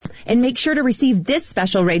And make sure to receive this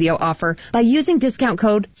special radio offer by using discount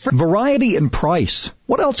code Variety and price.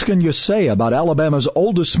 What else can you say about Alabama's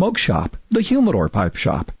oldest smoke shop, the Humidor Pipe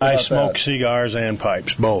Shop? I smoke cigars and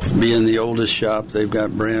pipes, both. Being the oldest shop, they've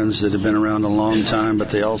got brands that have been around a long time, but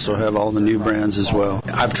they also have all the new brands as well.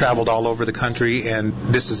 I've traveled all over the country, and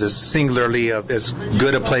this is singularly as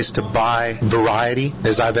good a place to buy variety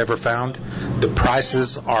as I've ever found. The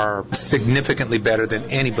prices are significantly better than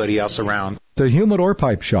anybody else around. The Humidor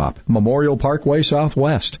Pipe Shop, Memorial Parkway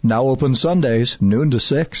Southwest. Now open Sundays, noon to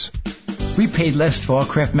 6. We paid less for our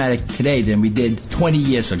Craftmatic today than we did 20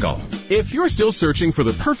 years ago. If you're still searching for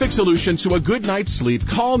the perfect solution to a good night's sleep,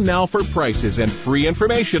 call now for prices and free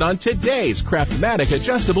information on today's Craftmatic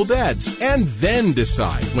adjustable beds. And then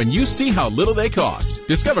decide when you see how little they cost.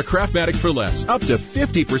 Discover Craftmatic for less, up to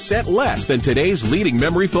 50% less than today's leading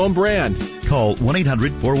memory foam brand. Call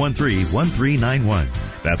 1-800-413-1391.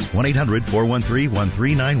 That's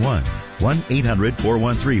 1-800-413-1391.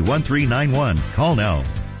 1-800-413-1391. Call now.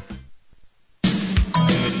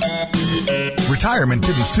 Retirement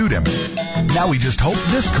didn't suit him. Now we just hope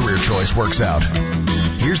this career choice works out.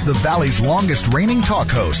 Here's the Valley's longest reigning talk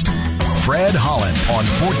host, Fred Holland, on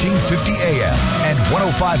 1450 AM and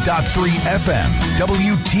 105.3 FM,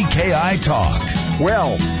 WTKI Talk.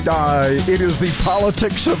 Well, it is the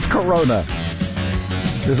politics of Corona.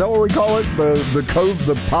 Is that what we call it?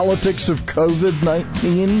 The politics of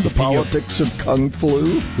COVID-19? The politics of Kung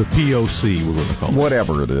Flu? The POC, we're going to call it.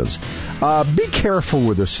 Whatever it is. Be careful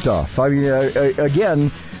with this stuff. I mean,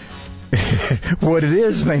 again, what it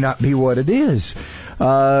is may not be what it is.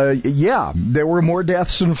 Yeah, there were more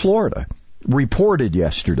deaths in Florida, reported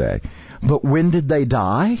yesterday. But when did they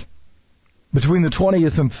die? Between the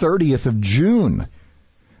 20th and 30th of June.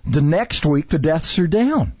 The next week, the deaths are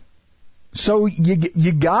down. So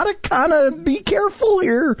you got to kind of be careful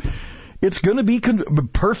here. It's going to be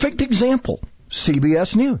perfect example.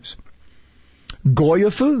 CBS News. Goya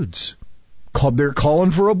Foods. They're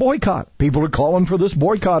calling for a boycott. People are calling for this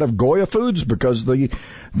boycott of Goya Foods because the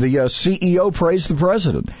CEO praised the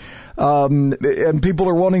president. And people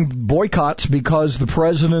are wanting boycotts because of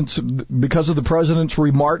the president's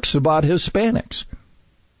remarks about Hispanics.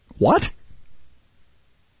 What?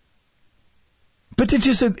 But it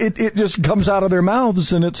just comes out of their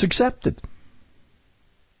mouths and it's accepted.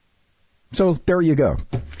 So there you go.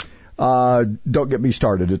 Don't get me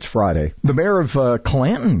started. It's Friday. The mayor of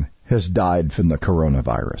Clanton has died from the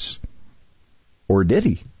coronavirus. Or did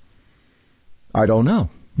he? I don't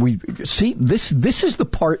know. We see this is the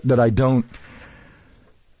part that I don't.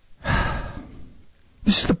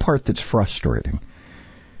 This is the part that's frustrating.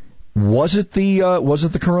 Was it the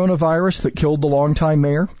coronavirus that killed the longtime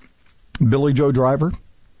mayor, Billy Joe Driver,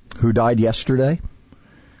 who died yesterday?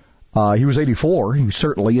 He was 84. He was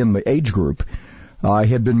certainly in the age group. He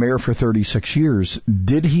had been mayor for 36 years.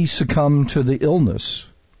 Did he succumb to the illness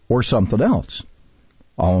or something else?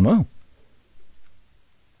 I don't know.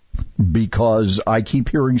 Because I keep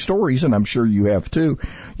hearing stories, and I'm sure you have too.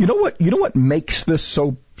 You know what makes this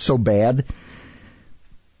so bad?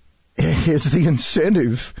 Is the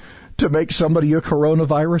incentive to make somebody a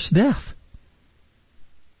coronavirus death.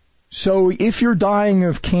 So if you're dying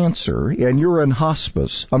of cancer and you're in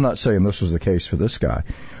hospice, I'm not saying this was the case for this guy,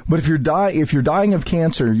 but if you're dying of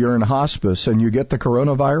cancer, you're in hospice and you get the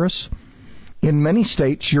coronavirus, in many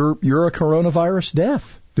states you're a coronavirus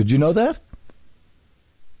death. Did you know that?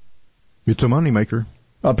 It's a moneymaker.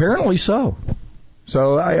 Apparently so.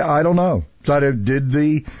 So I don't know. So did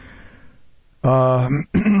the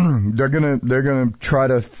they're gonna try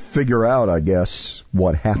to figure out, I guess,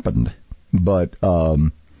 what happened, but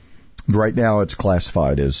right now it's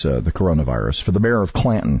classified as the coronavirus for the mayor of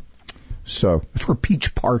Clanton. So that's where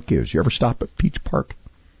Peach Park is. You ever stop at Peach Park?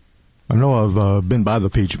 I know I've been by the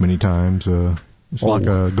Peach many times. It's like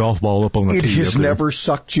a golf ball up on the tee. It has never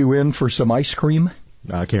sucked you in for some ice cream?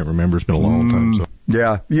 I can't remember. It's been a long time. So.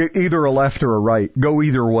 Yeah, either a left or a right. Go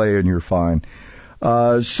either way and you're fine.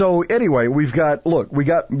 So anyway, we got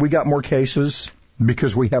more cases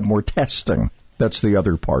because we have more testing. That's the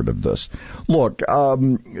other part of this. Look,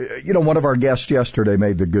 one of our guests yesterday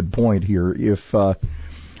made the good point here. If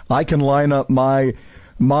I can line up mine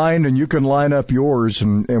and you can line up yours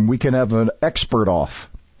and we can have an expert off.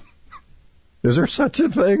 Is there such a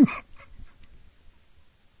thing?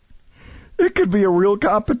 It could be a real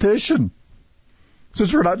competition.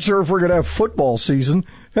 Since we're not sure if we're going to have football season,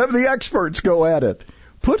 have the experts go at it.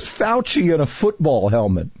 Put Fauci in a football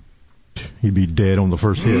helmet. He'd be dead on the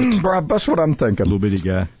first hit. That's what I'm thinking. Little bitty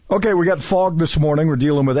guy. Okay, we got fog this morning. We're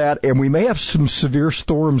dealing with that. And we may have some severe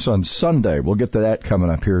storms on Sunday. We'll get to that coming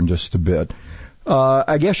up here in just a bit.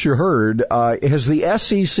 I guess you heard, has the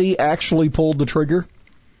SEC actually pulled the trigger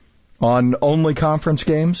on only conference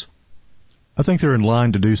games? I think they're in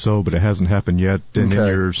line to do so, but it hasn't happened yet. And in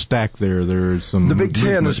your stack there's some. The Big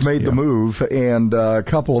Ten has made the move, and a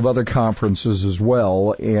couple of other conferences as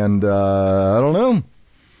well. And I don't know.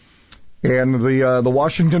 And the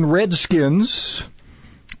Washington Redskins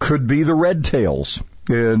could be the Red Tails,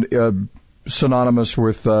 synonymous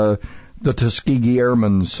with the Tuskegee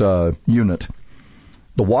Airmen's unit.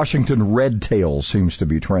 The Washington Red Tails seems to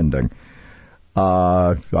be trending.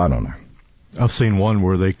 I don't know. I've seen one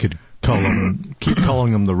where they could keep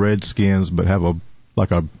calling them the Redskins, but have a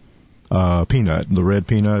peanut, the red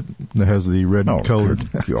peanut that has the red color.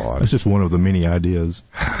 God. That's just one of the many ideas.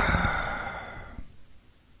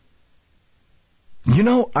 You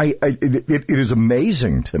know, it is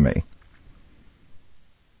amazing to me.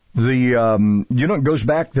 It goes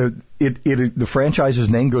back to the franchise's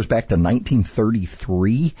name goes back to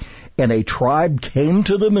 1933, and a tribe came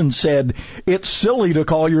to them and said, "It's silly to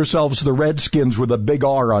call yourselves the Redskins with a big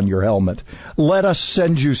R on your helmet. Let us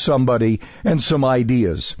send you somebody and some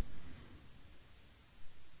ideas."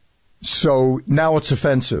 So now it's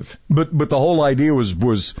offensive, but the whole idea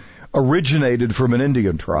was originated from an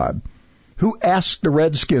Indian tribe who asked the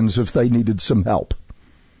Redskins if they needed some help.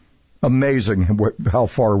 Amazing how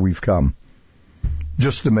far we've come.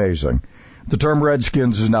 Just amazing. The term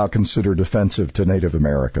Redskins is now considered offensive to Native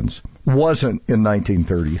Americans. Wasn't in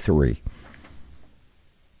 1933.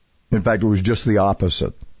 In fact, it was just the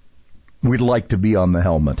opposite. We'd like to be on the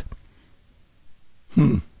helmet.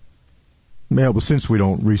 Yeah, but since we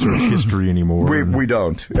don't research history anymore. We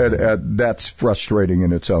don't. And that's frustrating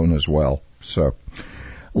in its own as well. So,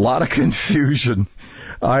 a lot of confusion.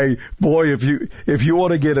 If you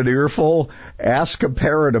want to get an earful, ask a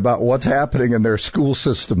parent about what's happening in their school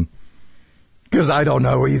system. Because I don't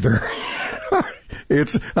know either.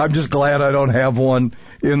 I'm just glad I don't have one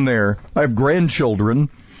in there. I have grandchildren.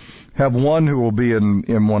 Have one who will be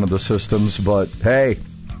in one of the systems, but hey.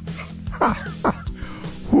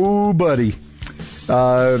 Ooh, buddy.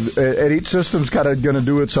 And each system's kind of going to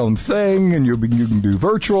do its own thing, and you can do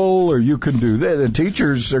virtual, or you can do that. And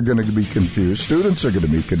teachers are going to be confused. Students are going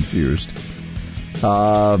to be confused.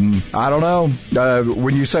 I don't know.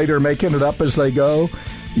 When you say they're making it up as they go,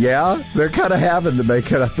 yeah, they're kind of having to make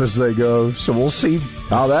it up as they go. So we'll see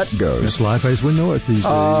how that goes. That's life as we know it these days.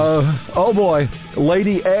 Oh, boy.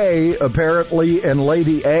 Lady A, apparently, and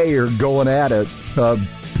Lady A are going at it.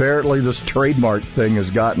 Apparently, this trademark thing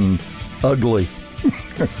has gotten ugly.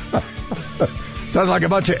 Sounds like a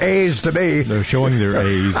bunch of A's to me. They're showing their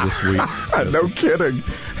A's this week. No kidding.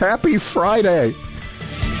 Happy Friday.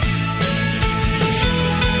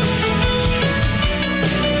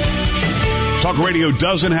 Talk radio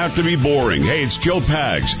doesn't have to be boring. Hey, it's Joe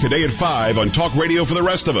Pags. Today at 5 on Talk Radio for the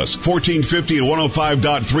rest of us. 1450 and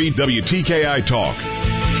 105.3 WTKI Talk.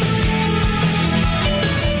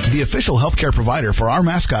 The official healthcare provider for our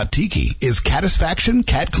mascot Tiki is Catisfaction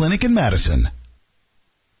Cat Clinic in Madison.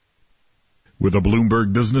 With a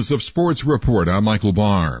Bloomberg Business of Sports report, I'm Michael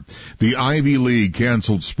Barr. The Ivy League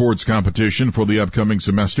canceled sports competition for the upcoming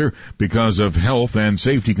semester because of health and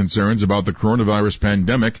safety concerns about the coronavirus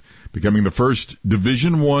pandemic, becoming the first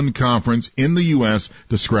Division I conference in the U.S.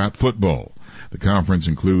 to scrap football. The conference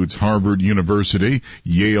includes Harvard University,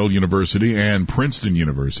 Yale University, and Princeton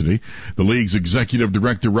University. The league's executive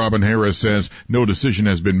director, Robin Harris, says no decision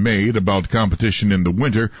has been made about competition in the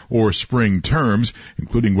winter or spring terms,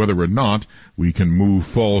 including whether or not we can move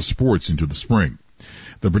fall sports into the spring.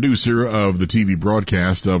 The producer of the TV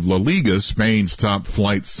broadcast of La Liga, Spain's top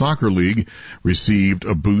flight soccer league, received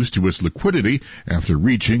a boost to its liquidity after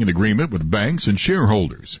reaching an agreement with banks and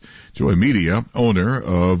shareholders. Joy Media, owner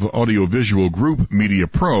of audiovisual group Media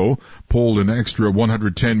Pro, pulled an extra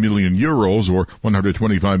 110 million euros or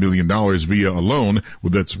 $125 million via a loan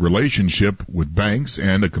with its relationship with banks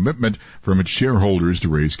and a commitment from its shareholders to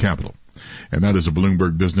raise capital. And that is a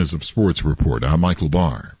Bloomberg Business of Sports report. I'm Michael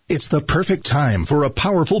Barr. It's the perfect time for a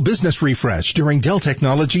powerful business refresh during Dell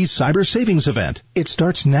Technologies Cyber Savings Event. It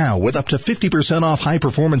starts now with up to 50% off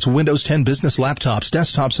high-performance Windows 10 business laptops,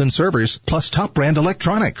 desktops, and servers, plus top brand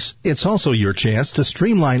electronics. It's also your chance to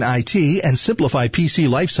streamline IT and simplify PC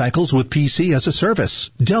life cycles with PC as a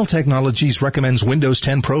service. Dell Technologies recommends Windows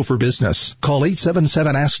 10 Pro for business. Call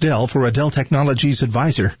 877-ASK-DELL for a Dell Technologies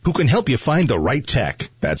advisor who can help you find the right tech.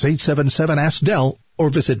 That's 877-ASK-DELL. Or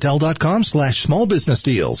visit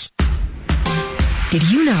Dell.com/smallbusinessdeals. Did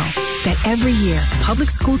you know that every year, public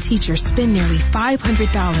school teachers spend nearly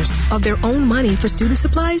 $500 of their own money for student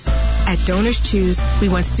supplies? At Donors Choose, we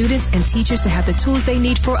want students and teachers to have the tools they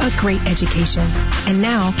need for a great education. And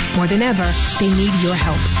now, more than ever, they need your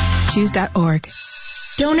help. Choose.org.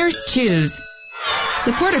 Donors Choose.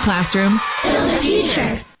 Support a classroom. Build a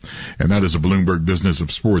future. And that is a Bloomberg Business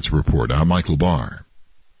of Sports report. I'm Michael Barr.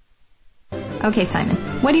 Okay, Simon,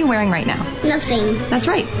 what are you wearing right now? Nothing. That's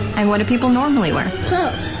right. And what do people normally wear?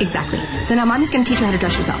 Clothes. Exactly. So now Mommy's going to teach you how to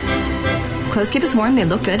dress yourself. Clothes keep us warm, they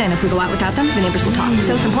look good, and if we go out without them, the neighbors will talk.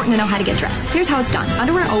 So it's important to know how to get dressed. Here's how it's done.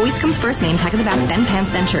 Underwear always comes first, name tag at the back, then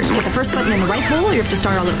pants, then shirt. Get the first button in the right hole, or you have to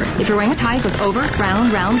start all over. If you're wearing a tie, it goes over,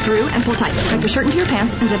 round, round, through, and pull tight. Tuck your shirt into your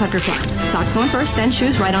pants and zip up your fly. Socks go in first, then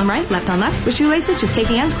shoes, right on right, left on left. With shoelaces, just take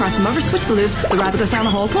the ends, cross them over, switch the loops. The rabbit goes down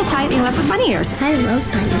the hole, pull tight, and you're left with bunny ears. I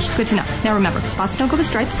love bunnies. Good to know. Now remember, spots don't go with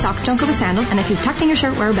stripes, socks don't go with sandals, and if you've tucked in your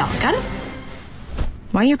shirt, wear a belt. Got it?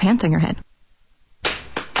 Why are your pants on your head?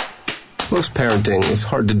 Most parenting is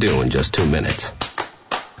hard to do in just 2 minutes.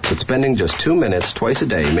 But spending just 2 minutes twice a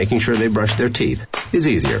day making sure they brush their teeth is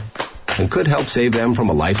easier and could help save them from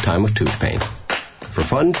a lifetime of tooth pain. For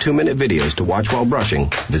fun 2-minute videos to watch while brushing,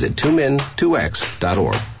 visit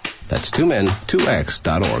 2min2x.org. That's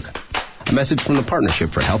 2min2x.org. A message from the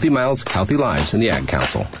Partnership for Healthy Mouths, Healthy Lives, and the Ad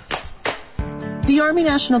Council. The Army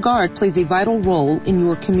National Guard plays a vital role in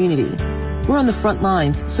your community. We're on the front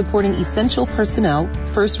lines supporting essential personnel,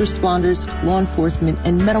 first responders, law enforcement,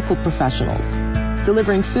 and medical professionals,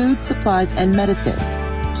 delivering food, supplies, and medicine,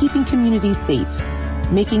 keeping communities safe,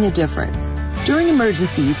 making a difference. During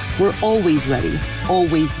emergencies, we're always ready,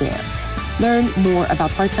 always there. Learn more about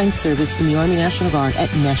part-time service in the Army National Guard at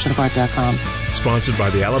NationalGuard.com. Sponsored by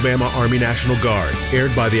the Alabama Army National Guard.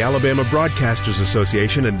 Aired by the Alabama Broadcasters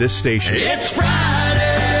Association and this station. It's Friday!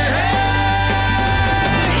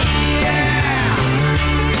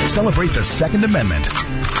 Celebrate the Second Amendment.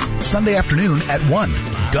 Sunday afternoon at 1.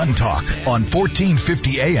 Gun Talk on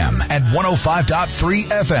 1450 AM and 105.3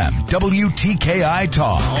 FM. WTKI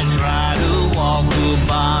Talk. I'll try to walk the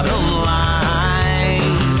bottom line.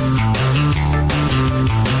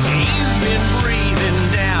 You've been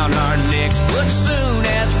breathing down our necks, but soon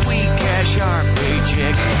as we cash our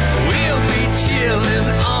paychecks, we'll be chilling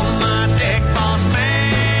on my deck, boss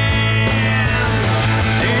man.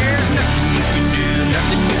 There's nothing you can do,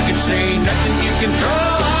 nothing you can say, nothing you can throw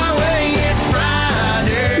our way. It's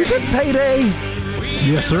Friday. Is it payday?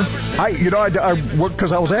 Yes, sir.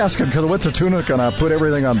 Because I was asking, because I went to Tunica and I put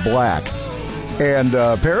everything on black. And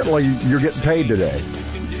apparently you're getting paid today.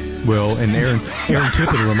 Well, and Aaron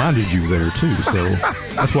Tippett reminded you there, too, so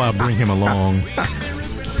that's why I bring him along.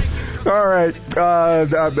 All right.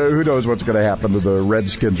 Who knows what's going to happen to the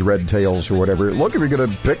Redskins, Red Tails, or whatever. Look, if you're going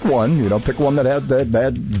to pick one, pick one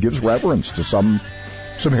that gives reverence to some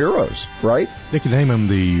heroes, right? They could name him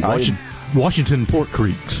the Washington Port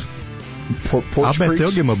Creeks. I bet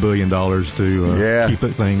they'll give him $1 billion to keep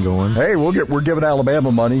that thing going. Hey, we're giving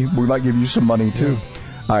Alabama money. We might give you some money, too.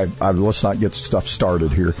 Let's not get stuff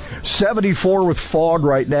started here. 74 with fog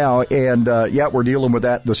right now, and we're dealing with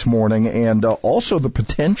that this morning, and also the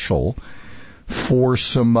potential for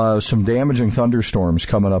some damaging thunderstorms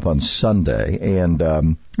coming up on Sunday. And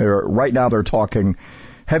right now they're talking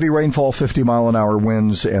heavy rainfall, 50-mile-an-hour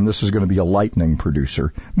winds, and this is going to be a lightning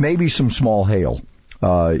producer. Maybe some small hail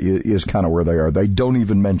is kind of where they are. They don't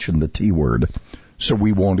even mention the T word, so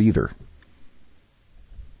we won't either.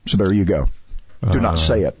 So there you go. Do not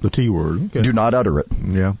say it. The T word. Okay. Do not utter it.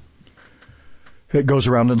 Yeah. It goes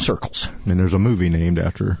around in circles. And there's a movie named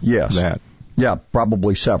after that. Yeah,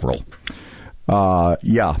 probably several.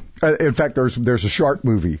 In fact, there's a shark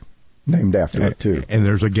movie named after it, too. And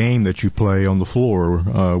there's a game that you play on the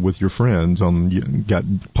floor with your friends. You got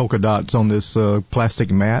polka dots on this plastic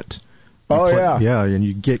mat. Yeah, and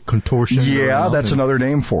you get contortion. Yeah, that's another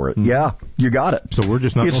name for it. Mm-hmm. Yeah, you got it. So we're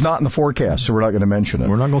just not. It's not in the forecast, so we're not going to mention it.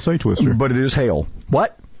 We're not going to say Twister. But it is hail.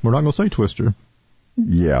 What? We're not going to say Twister.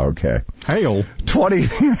 Yeah, okay. Hail. 20.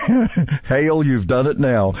 Hail, you've done it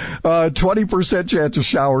now. 20% chance of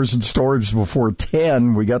showers and storms before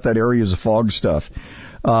 10. We got that areas of fog stuff.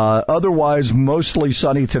 Otherwise, mostly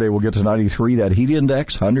sunny today. We'll get to 93. That heat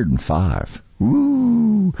index, 105.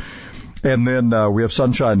 Woo. And then we have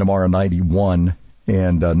sunshine tomorrow, 91,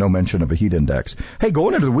 and no mention of a heat index. Hey,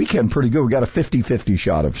 going into the weekend, pretty good. We got a 50-50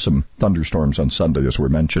 shot of some thunderstorms on Sunday, as we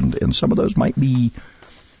mentioned, and some of those might be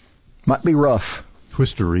rough.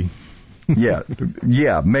 Twistery.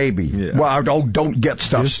 Yeah, maybe. Yeah. Well, don't get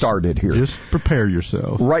stuff started here. Just prepare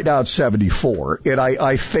yourself. Right now it's 74, and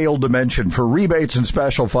I failed to mention, for rebates and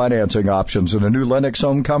special financing options in a new Lennox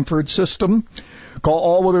home comfort system, Call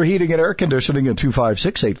All Weather Heating and Air Conditioning at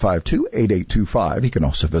 256-852-8825. You can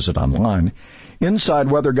also visit online.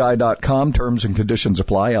 InsideWeatherGuy.com. Terms and conditions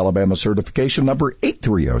apply. Alabama certification number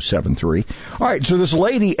 83073. All right, so this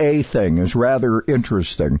Lady A thing is rather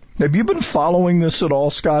interesting. Have you been following this at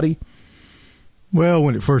all, Scotty? Well,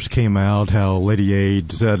 when it first came out, how Lady A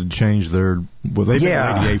decided to change their... Well, they've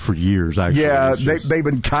been Lady A for years, actually. Yeah, they've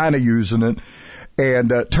been kind of using it.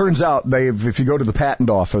 And turns out if you go to the patent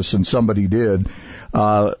office, and somebody did,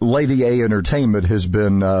 Lady A Entertainment has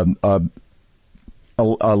been a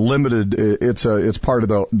limited. It's part of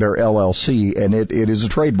their LLC, and it is a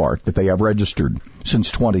trademark that they have registered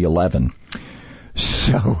since 2011.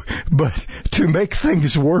 So, but to make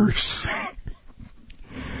things worse,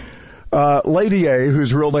 Lady A,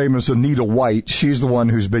 whose real name is Anita White, she's the one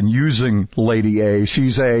who's been using Lady A.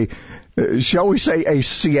 She's shall we say, a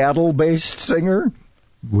Seattle-based singer?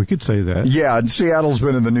 We could say that. Yeah, and Seattle's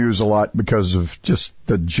been in the news a lot because of just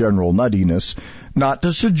the general nuttiness. Not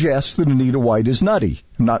to suggest that Anita White is nutty.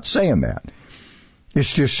 I'm not saying that.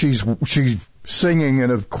 It's just she's singing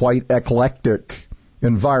in a quite eclectic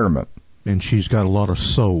environment. And she's got a lot of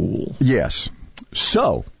soul. Yes.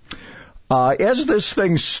 So, as this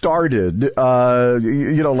thing started,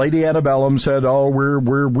 Lady Antebellum said,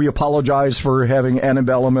 we apologize for having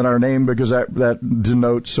Antebellum in our name because that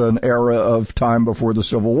denotes an era of time before the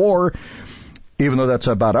Civil War. Even though that's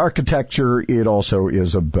about architecture, it also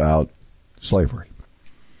is about slavery.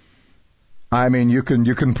 I mean, you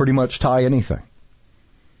can pretty much tie anything.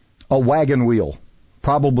 A wagon wheel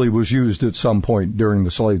probably was used at some point during the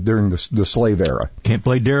slave era. Can't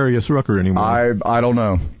play Darius Rucker anymore. I don't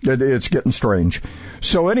know. It's getting strange.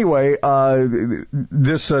 So anyway,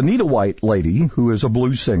 this Anita White lady, who is a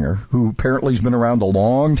blues singer, who apparently has been around a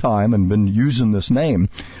long time and been using this name,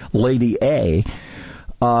 Lady A,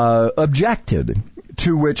 objected.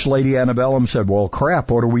 To which Lady Antebellum said, "Well, crap,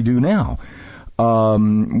 what do we do now?"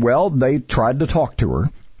 Well, they tried to talk to her,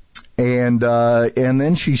 and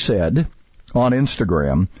then she said on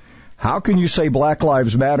Instagram, "How can you say Black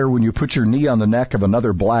Lives Matter when you put your knee on the neck of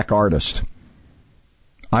another black artist?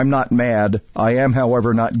 I'm not mad. I am,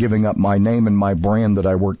 however, not giving up my name and my brand that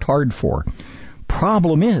I worked hard for.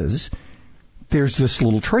 Problem is, there's this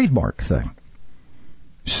little trademark thing."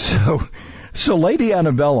 So Lady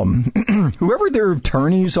Antebellum, whoever their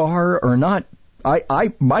attorneys are or not,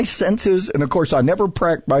 my sense is, and of course I've never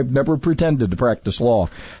pretended to practice law.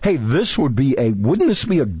 Hey, wouldn't this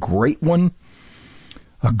be a great one?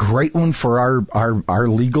 A great one for our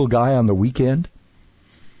legal guy on the weekend?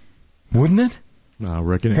 Wouldn't it? I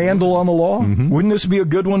reckon. Handle on the law? Mm-hmm. Wouldn't this be a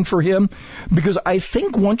good one for him? Because I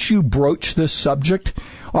think once you broach this subject,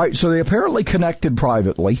 all right, so they apparently connected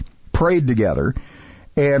privately, prayed together,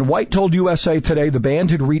 and White told USA Today the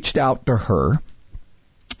band had reached out to her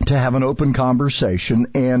to have an open conversation,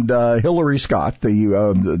 and Hillary Scott,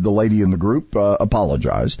 the lady in the group,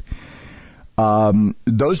 apologized.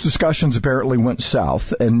 Those discussions apparently went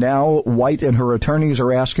south, and now White and her attorneys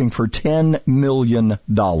are asking for $10 million.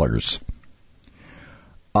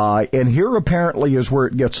 And here apparently is where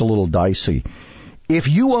it gets a little dicey. If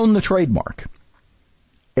you own the trademark,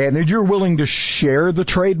 and then you're willing to share the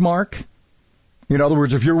trademark, in other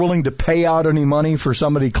words, if you're willing to pay out any money for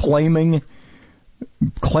somebody claim,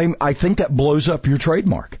 I think that blows up your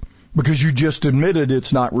trademark because you just admitted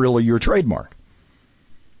it's not really your trademark.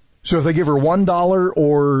 So if they give her $1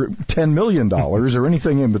 or $10 million or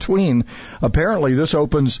anything in between, apparently this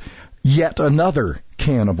opens yet another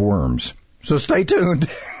can of worms. So stay tuned.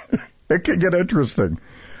 It can get interesting.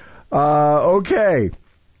 Okay.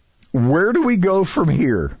 Where do we go from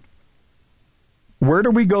here? Where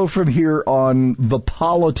do we go from here on the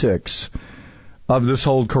politics of this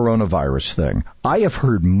whole coronavirus thing? I have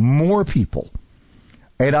heard more people,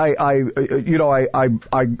 and I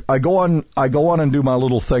go on and do my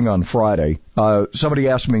little thing on Friday. Somebody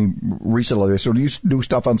asked me recently, they said, "Do you do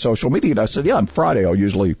stuff on social media?" And I said, "Yeah, on Friday I'll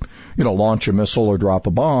usually, launch a missile or drop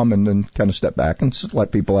a bomb and then kind of step back and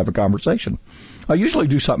let people have a conversation. I usually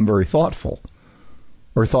do something very thoughtful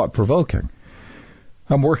or thought-provoking.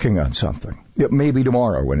 I'm working on something. It may be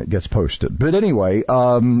tomorrow when it gets posted. But anyway,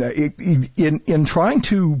 in trying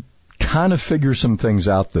to kind of figure some things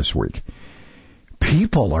out this week,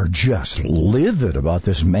 people are just livid about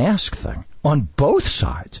this mask thing on both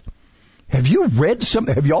sides. Have y'all read some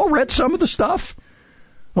of the stuff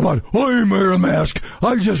about, I wear a mask,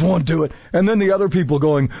 I just won't do it. And then the other people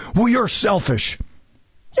going, well, you're selfish.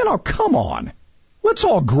 Come on. Let's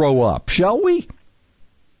all grow up, shall we?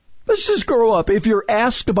 Let's just grow up. If you're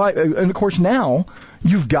asked about, and of course now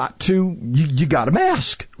you got a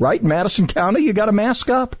mask, right? In Madison County, you got to mask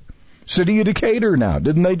up. City of Decatur now.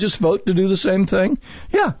 Didn't they just vote to do the same thing?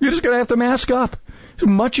 Yeah, you're just going to have to mask up. As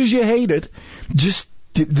much as you hate it, this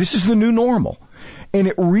is the new normal. And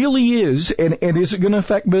it really is. And is it going to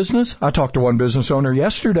affect business? I talked to one business owner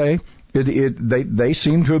yesterday. They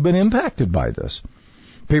seem to have been impacted by this.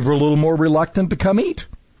 People are a little more reluctant to come eat.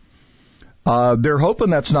 They're hoping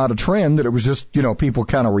that's not a trend, that it was just, people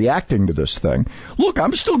kind of reacting to this thing. Look,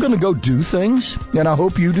 I'm still going to go do things, and I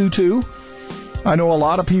hope you do too. I know a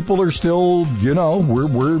lot of people are still,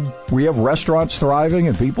 we have restaurants thriving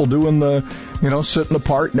and people doing the, sitting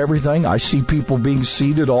apart and everything. I see people being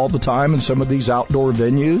seated all the time in some of these outdoor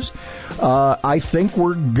venues. I think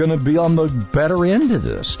we're going to be on the better end of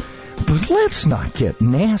this. But let's not get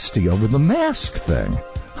nasty over the mask thing.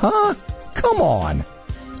 Huh? Come on.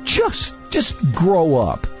 Just grow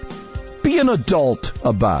up. Be an adult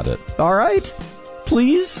about it. All right?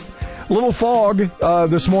 Please? A little fog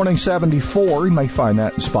this morning, 74. You may find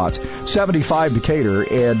that in spots. 75 Decatur.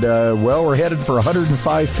 And, we're headed for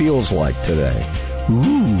 105 feels like today.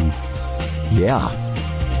 Ooh. Yeah.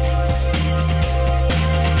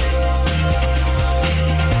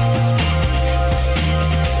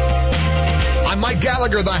 I'm Mike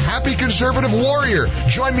Gallagher, the happy conservative warrior.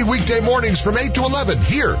 Join me weekday mornings from 8 to 11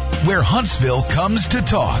 here, where Huntsville comes to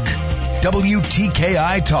talk.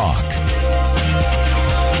 WTKI Talk.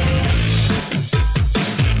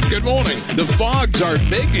 Good morning. The fog's our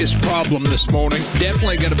biggest problem this morning.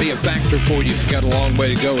 Definitely going to be a factor for you if you've got a long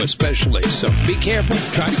way to go, especially. So be careful.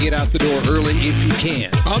 Try to get out the door early if you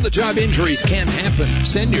can. On-the-job injuries can happen.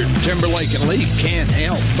 Send your Timberlake and Lee can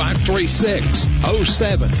help.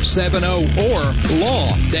 536-0770 or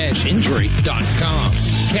law-injury.com.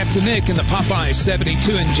 Captain Nick in the Popeye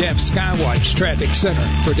 72 and Jeff Skywatch Traffic Center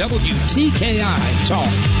for WTKI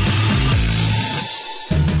Talk.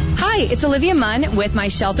 Hi, it's Olivia Munn with my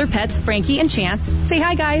shelter pets, Frankie and Chance. Say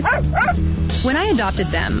hi, guys. When I adopted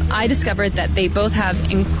them, I discovered that they both have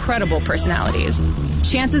incredible personalities.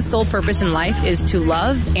 Chance's sole purpose in life is to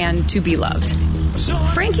love and to be loved.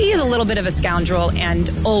 Frankie is a little bit of a scoundrel and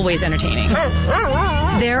always entertaining.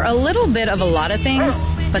 They're a little bit of a lot of things,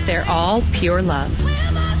 but they're all pure love.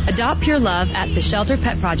 Adopt pure love at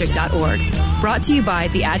theshelterpetproject.org. Brought to you by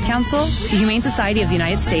the Ad Council, the Humane Society of the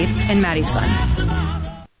United States, and Maddie's Fund.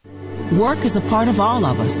 Work is a part of all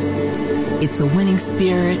of us. It's a winning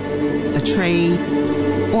spirit, a trade,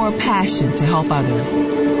 or a passion to help others.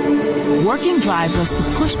 Working drives us to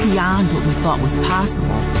push beyond what we thought was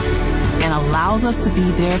possible and allows us to be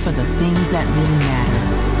there for the things that really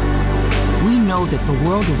matter. We know that the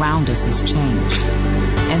world around us has changed,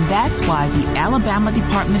 and that's why the Alabama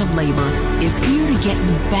Department of Labor is here to get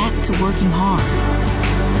you back to working hard.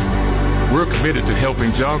 We're committed to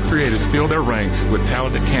helping job creators fill their ranks with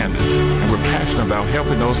talented candidates, and we're passionate about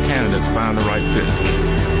helping those candidates find the right fit.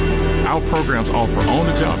 Our programs offer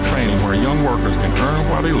on-the-job training where young workers can earn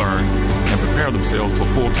while they learn and prepare themselves for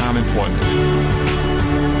full-time employment.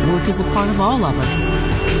 Work is a part of all of us.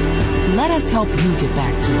 Let us help you get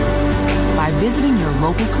back to it by visiting your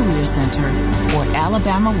local career center or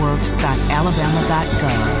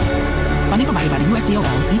alabamaworks.alabama.gov. Funding provided by the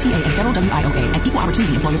USDOL, ETA, and Federal WIOA and Equal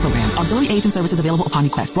Opportunity Employer Program. Auxiliary aids and services available upon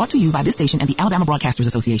request. Brought to you by this station and the Alabama Broadcasters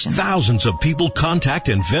Association. Thousands of people contact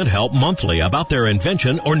InventHelp monthly about their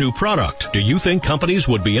invention or new product. Do you think companies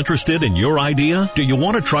would be interested in your idea? Do you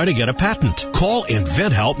want to try to get a patent? Call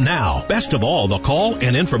InventHelp now. Best of all, the call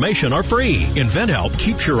and information are free. InventHelp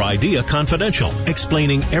keeps your idea confidential,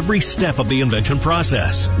 explaining every step of the invention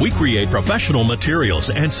process. We create professional materials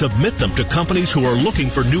and submit them to companies who are looking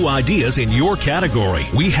for new ideas in your category.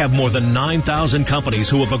 We have more than 9,000 companies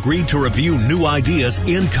who have agreed to review new ideas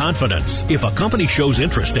in confidence. If a company shows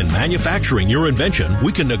interest in manufacturing your invention,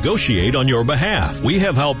 we can negotiate on your behalf. We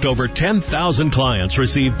have helped over 10,000 clients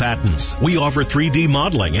receive patents. We offer 3D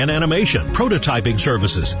modeling and animation, prototyping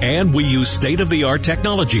services, and we use state-of-the-art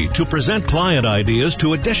technology to present client ideas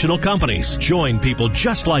to additional companies. Join people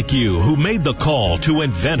just like you who made the call to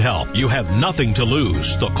InventHelp. You have nothing to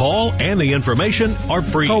lose. The call and the information are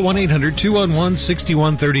free. Call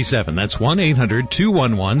 1-800-211-6137. That's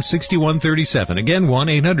 1-800-211-6137. Again,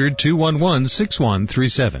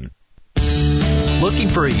 1-800-211-6137. Looking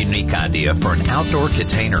for a unique idea for an outdoor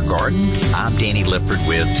container garden? I'm Danny Lippert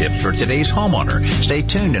with tips for today's homeowner. Stay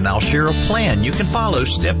tuned and I'll share a plan you can follow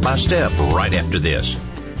step by step right after this.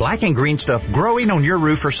 Black and green stuff growing on your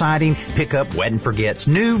roof or siding? Pick up Wet and Forget's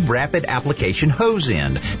new rapid application hose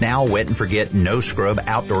end. Now Wet and Forget No Scrub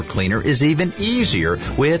Outdoor Cleaner is even easier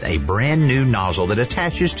with a brand new nozzle that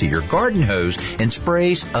attaches to your garden hose and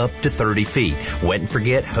sprays up to 30 feet. Wet and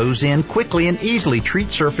Forget hose end quickly and easily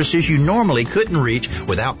treats surfaces you normally couldn't reach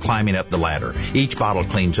without climbing up the ladder. Each bottle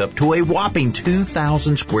cleans up to a whopping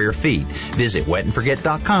 2,000 square feet. Visit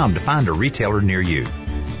wetandforget.com to find a retailer near you.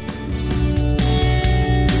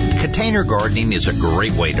 Container gardening is a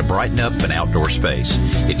great way to brighten up an outdoor space.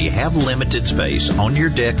 If you have limited space on your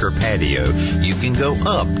deck or patio, you can go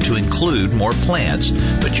up to include more plants,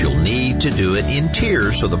 but you'll need to do it in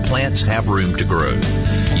tiers so the plants have room to grow.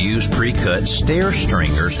 Use pre-cut stair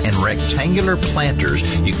stringers and rectangular planters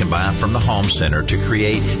you can buy from the home center to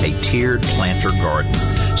create a tiered planter garden.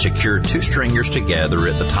 Secure 2 stringers together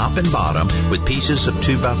at the top and bottom with pieces of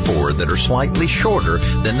 2x4 that are slightly shorter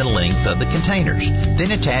than the length of the containers.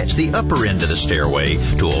 Then attach the upper end of the stairway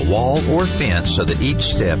to a wall or fence so that each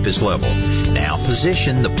step is level. Now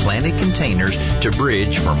position the planted containers to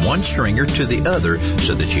bridge from one stringer to the other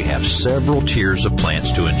so that you have several tiers of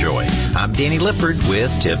plants to enjoy. I'm Danny Lippard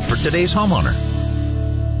with Tip for Today's Homeowner.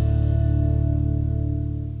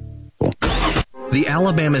 The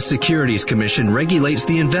Alabama Securities Commission regulates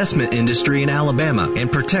the investment industry in Alabama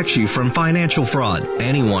and protects you from financial fraud.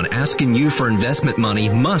 Anyone asking you for investment money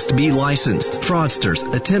must be licensed. Fraudsters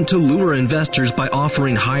attempt to lure investors by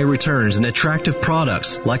offering high returns and attractive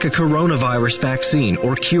products like a coronavirus vaccine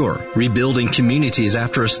or cure, rebuilding communities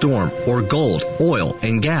after a storm, or gold, oil,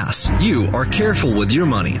 and gas. You are careful with your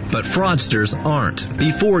money, but fraudsters aren't.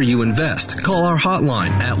 Before you invest, call our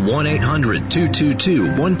hotline at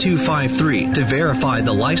 1-800-222-1253 to verify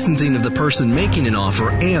the licensing of the person making an offer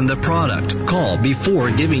and the product. Call before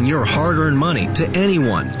giving your hard-earned money to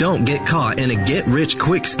anyone. Don't get caught in a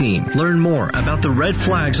get-rich-quick scheme. Learn more about the red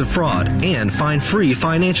flags of fraud and find free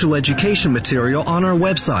financial education material on our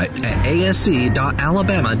website at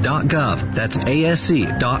asc.alabama.gov. That's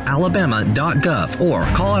asc.alabama.gov. Or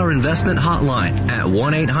call our investment hotline at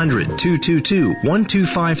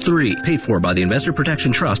 1-800-222-1253. Paid for by the Investor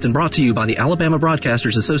Protection Trust and brought to you by the Alabama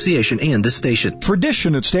Broadcasters Association and this station.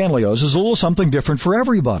 Tradition at Stanley's is a little something different for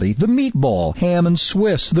everybody. The meatball, ham and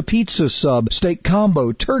Swiss, the pizza sub, steak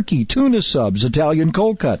combo, turkey, tuna subs, Italian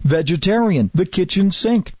cold cut, vegetarian, the kitchen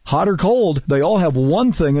sink. Hot or cold, they all have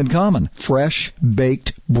one thing in common: fresh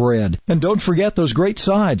baked bread. And don't forget those great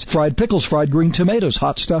sides: fried pickles, fried green tomatoes,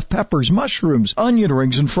 hot stuffed peppers, mushrooms, onion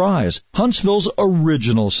rings, and fries. Huntsville's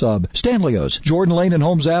original sub. Stanley's, Jordan Lane and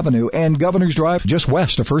Holmes Avenue, and Governor's Drive just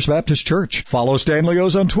west of First Baptist Church. Follow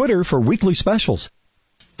Stanley's on Twitter for weekly specials.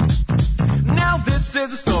 Now this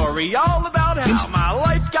is a story all about how my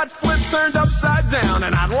life got flipped, turned upside down,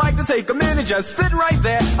 and I'd like to take a minute, just sit right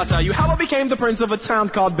there. I'll tell you how I became the prince of a town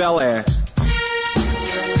called Bel Air.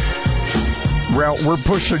 Well, we're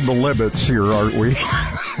pushing the limits here, aren't we?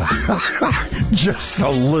 Just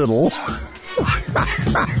a little.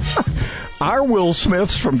 Our Will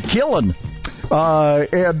Smith's from Killen,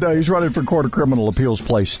 and he's running for Court of Criminal Appeals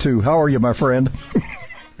Place 2. How are you, my friend?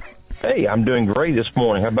 Hey, I'm doing great this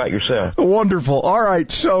morning. How about yourself? Wonderful. All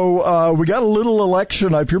right, so we got a little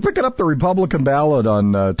election. If you're picking up the Republican ballot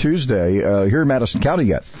on Tuesday, here in Madison County,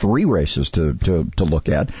 you got 3 races to look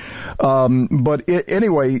at. But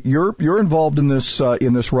anyway, you're involved in this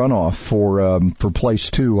runoff for Place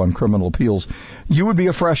 2 on criminal appeals. You would be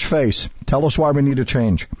a fresh face. Tell us why we need a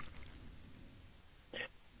change.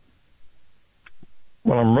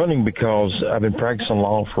 Well, I'm running because I've been practicing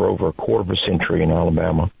law for over a quarter of a century in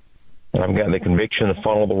Alabama. And I've got the conviction to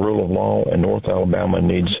follow the rule of law, and North Alabama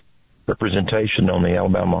needs representation on the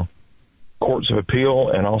Alabama courts of appeal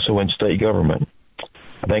and also in state government.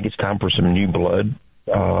 I think it's time for some new blood.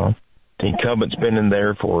 The incumbent's been in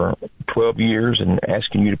there for 12 years and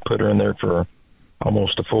asking you to put her in there for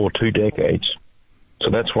almost a full 2 decades. So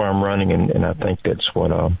that's why I'm running, and I think that's what,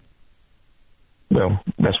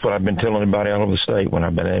 that's what I've been telling everybody all over the state when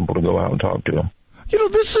I've been able to go out and talk to them. You know,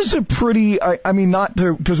 this is a pretty,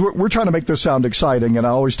 because we're trying to make this sound exciting, and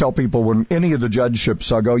I always tell people when any of the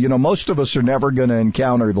judgeships, I go, most of us are never going to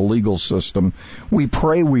encounter the legal system. We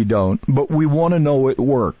pray we don't, but we want to know it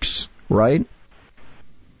works, right?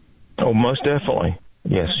 Oh, most definitely.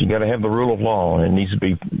 Yes, you got to have the rule of law, and it needs to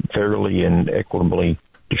be fairly and equitably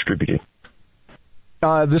distributed.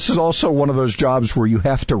 This is also one of those jobs where you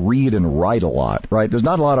have to read and write a lot, right? There's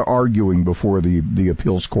not a lot of arguing before the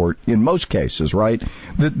appeals court in most cases, right?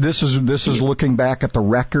 This is looking back at the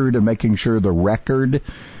record and making sure the record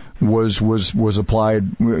was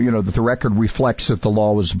applied, that the record reflects that the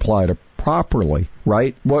law was applied properly,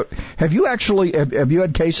 right? What have you actually have you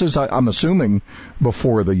had cases? I'm assuming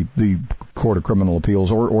before the Court of Criminal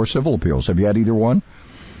Appeals or Civil Appeals. Have you had either one?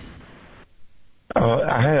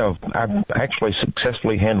 I have. I've actually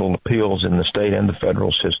successfully handled appeals in the state and the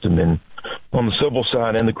federal system, on the civil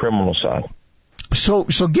side and the criminal side. So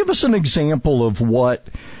give us an example of what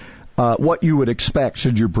you would expect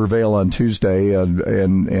should you prevail on Tuesday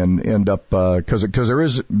and end up because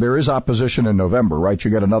there is opposition in November, right?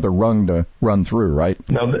 You got another rung to run through, right?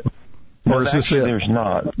 No. Or is this it? There's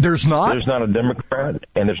not. There's not? There's not a Democrat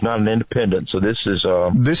and there's not an independent. So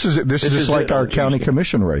this is just like our county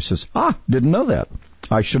commission races. Didn't know that.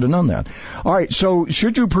 I should have known that. All right. So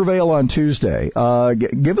should you prevail on Tuesday,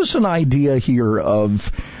 give us an idea here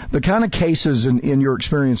of the kind of cases in your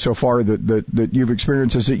experience so far that you've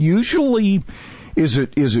experienced. Is it usually Is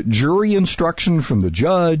it jury instruction from the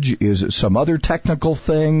judge? Is it some other technical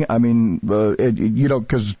thing? I mean,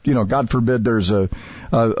 because God forbid there's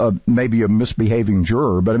maybe a misbehaving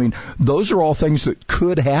juror, but I mean, those are all things that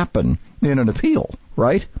could happen in an appeal,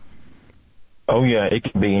 right? Oh yeah, it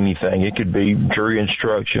could be anything. It could be jury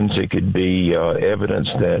instructions. It could be evidence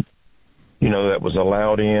that that was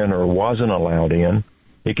allowed in or wasn't allowed in.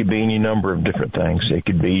 It could be any number of different things. It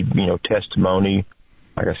could be testimony,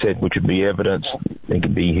 like I said, which would be evidence. It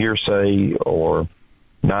could be hearsay or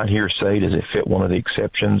not hearsay. Does it fit one of the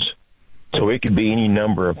exceptions? So it could be any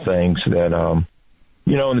number of things that and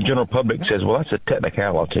the general public says, well, that's a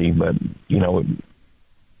technicality, but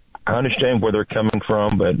I understand where they're coming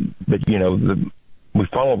from, but we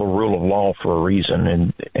follow the rule of law for a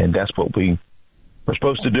reason, and that's what we're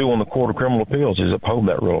supposed to do on the Court of Criminal Appeals, is uphold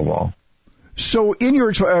that rule of law. So in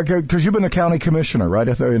your, because you've been a county commissioner, right,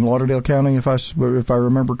 in Lauderdale County, if I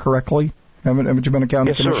remember correctly? Haven't you been a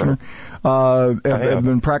county commissioner? Have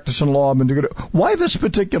been practicing law. Why this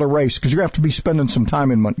particular race? Because you have to be spending some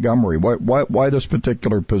time in Montgomery. Why this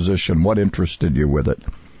particular position? What interested you with it?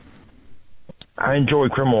 I enjoy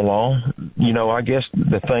criminal law. I guess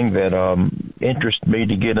the thing that interested me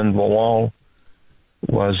to get into the law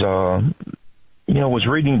was, was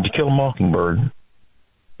reading To Kill a Mockingbird.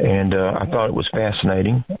 And I thought it was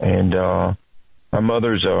fascinating. And my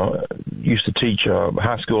mother's used to teach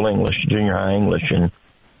high school English, junior high English, and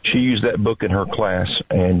she used that book in her class.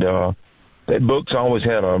 And that book's always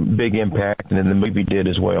had a big impact, and then the movie did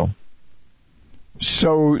as well.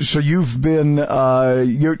 So you've been,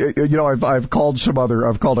 I've called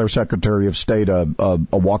our Secretary of State a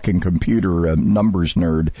walking computer, a numbers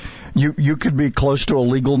nerd. You could be close to a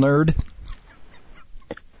legal nerd?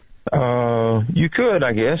 You could,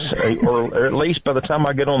 I guess, or at least by the time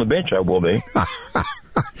I get on the bench, I will be.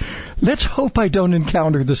 Let's hope I don't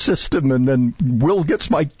encounter the system and then Will gets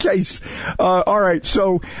my case. All right,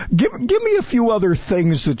 so give me a few other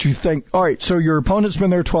things that you think. All right, so your opponent's been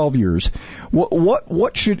there 12 years.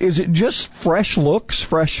 Is it just fresh looks,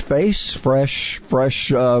 fresh face, fresh,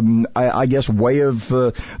 I guess, way of,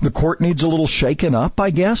 the court needs a little shaken up,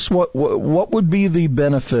 I guess? What would be the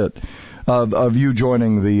benefit of you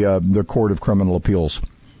joining the Court of Criminal Appeals?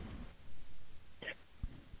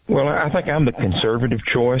 Well, I think I'm the conservative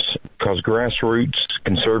choice because grassroots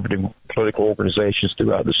conservative political organizations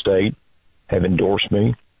throughout the state have endorsed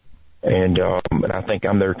me, and I think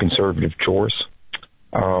I'm their conservative choice.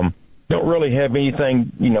 Don't really have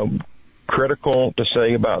anything, critical to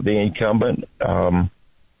say about the incumbent,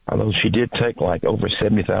 although she did take like over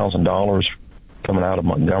 $70,000 coming out of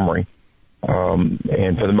Montgomery.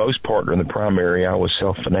 And for the most part in the primary, I was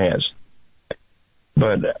self-financed.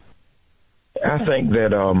 But I think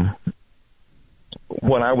that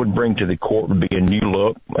what I would bring to the court would be a new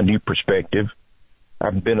look, a new perspective.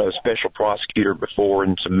 I've been a special prosecutor before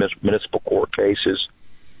in some municipal court cases,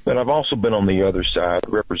 but I've also been on the other side,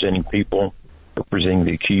 representing people, representing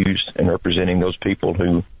the accused, and representing those people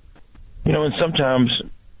who, and sometimes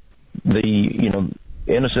the,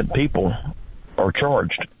 innocent people are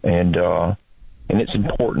charged, and it's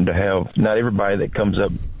important to have not everybody that comes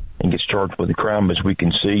up and gets charged with a crime, as we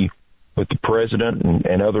can see with the president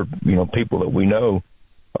and other people that we know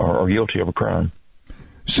are guilty of a crime.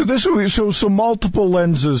 So this would be, so multiple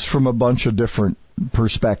lenses from a bunch of different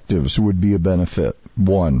perspectives would be a benefit.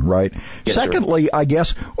 One, right? Yes, secondly, sir. I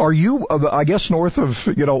guess, are you, north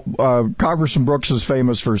of, Congressman Brooks is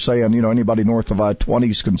famous for saying, anybody north of I-20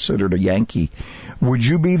 is considered a Yankee. Would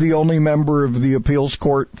you be the only member of the appeals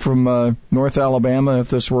court from North Alabama if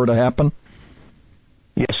this were to happen?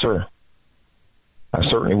 Yes, sir. I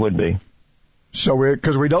certainly would be. So,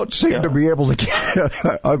 because we don't seem to be able to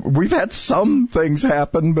get, we've had some things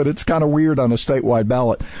happen, but it's kind of weird on a statewide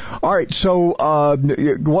ballot. All right, so how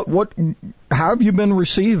have you been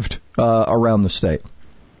received around the state?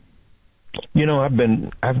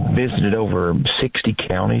 I've visited over 60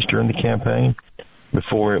 counties during the campaign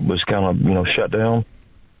before it was kind of, shut down.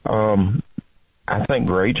 I think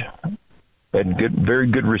great. Had very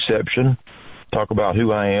good reception. Talk about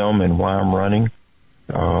who I am and why I'm running.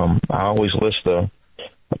 I always I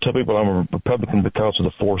tell people I'm a Republican because of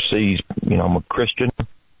the 4 C's. I'm a Christian,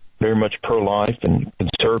 very much pro-life and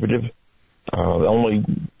conservative. The only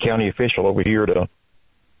county official over here to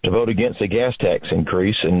vote against a gas tax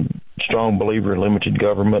increase, and strong believer in limited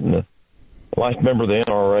government, and a life member of the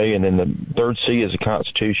NRA. And then the 3rd C is the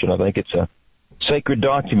Constitution. I think it's a sacred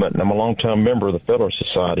document, and I'm a longtime member of the Federalist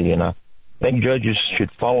Society, and I think judges should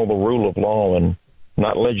follow the rule of law and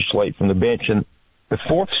not legislate from the bench. And the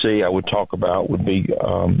 4th C I would talk about would be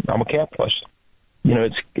I'm a capitalist.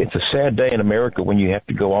 It's a sad day in America when you have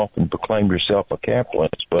to go off and proclaim yourself a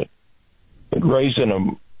capitalist, but raised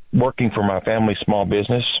working for my family small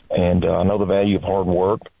business, and I know the value of hard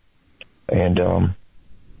work, and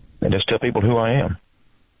just tell people who I am.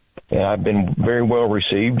 And I've been very well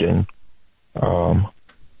received, and I'm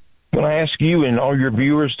going to ask you and all your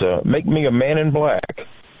viewers to make me a man in black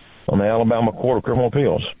on the Alabama Court of Criminal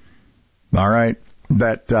Appeals. All right.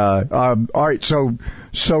 All right. So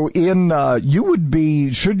you would be,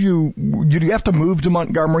 do you have to move to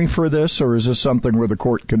Montgomery for this, or is this something where the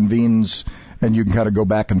court convenes and you can kind of go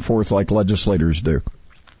back and forth like legislators do?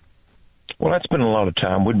 Well, that's been a lot of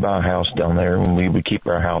time. We'd buy a house down there, and we would keep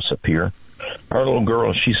our house up here. Our little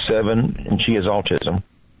girl, she's 7, and she has autism.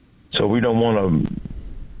 So we don't want to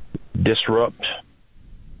disrupt.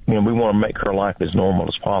 We want to make her life as normal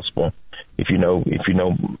as possible. If you know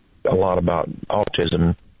a lot about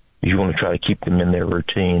autism, you want to try to keep them in their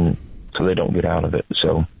routine so they don't get out of it.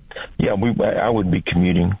 So, yeah, I would be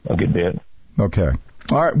commuting a good bit. Okay.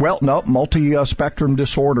 All right. Well, no, multi-spectrum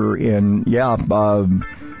disorder, and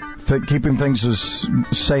keeping things as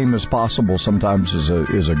same as possible sometimes is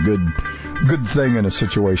a good thing in a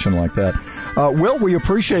situation like that. Will, we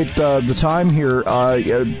appreciate the time here.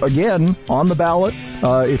 Again, on the ballot,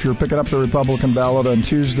 if you're picking up the Republican ballot on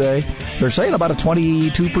Tuesday, they're saying about a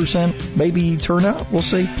 22% maybe turnout. We'll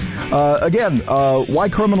see. Again, why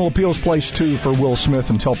Criminal Appeals Place 2 for Will Smith,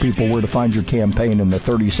 and tell people where to find your campaign in the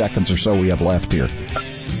 30 seconds or so we have left here.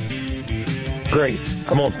 Great.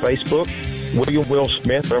 I'm on Facebook, William Will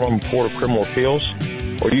Smith. I'm on the Court of Criminal Appeals.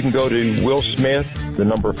 Or you can go to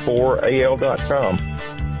willsmith4al.com.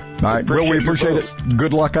 All right, Will, we appreciate it.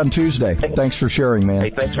 Good luck on Tuesday. Thanks for sharing, man.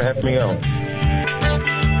 Hey, thanks for having me on.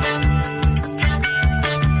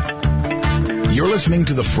 You're listening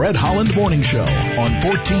to the Fred Holland Morning Show on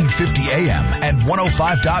 1450 AM and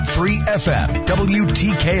 105.3 FM,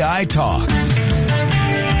 WTKI Talk.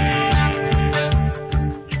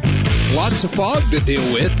 Lots of fog to deal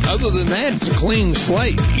with. Other than that, it's a clean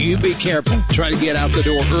slate. You be careful. Try to get out the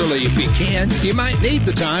door early if you can. You might need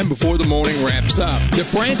the time before the morning wraps up. The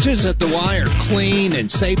branches at the Y are clean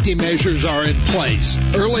and safety measures are in place.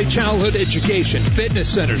 Early childhood education, fitness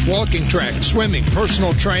centers, walking tracks, swimming,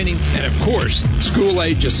 personal training, and of course,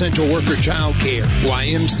 school-age essential worker child care.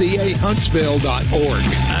 YMCAHuntsville.org.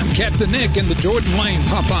 I'm Captain Nick in the Jordan Lane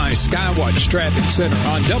Popeye Skywatch Traffic Center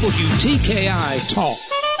on WTKI Talk.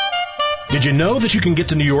 Did you know that you can get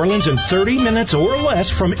to New Orleans in 30 minutes or less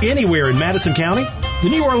from anywhere in Madison County? The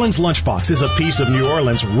New Orleans Lunchbox is a piece of New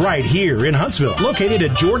Orleans right here in Huntsville, located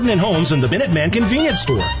at Jordan and Holmes in the Minuteman Convenience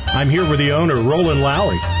Store. I'm here with the owner, Roland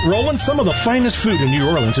Lowry. Roland, some of the finest food in New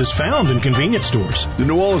Orleans is found in convenience stores. The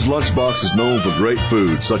New Orleans Lunchbox is known for great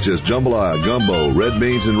food, such as jambalaya, gumbo, red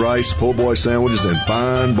beans and rice, po' boy sandwiches, and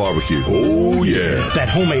fine barbecue. Oh, yeah. That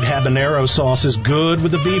homemade habanero sauce is good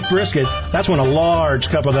with the beef brisket. That's when a large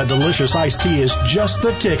cup of that delicious iced tea is just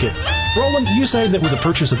the ticket. Roland, you say that with the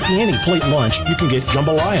purchase of any plate lunch, you can get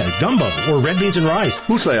jambalaya, gumbo, or red beans and rice.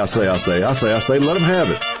 Who say I say, let them have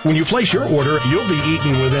it. When you place your order, you'll be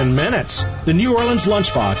eating within minutes. The New Orleans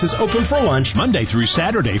Lunchbox is open for lunch Monday through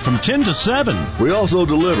Saturday from 10 to 7. We also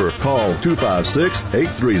deliver. Call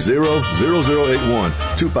 256-830-0081.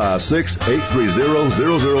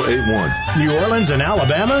 256-830-0081. New Orleans and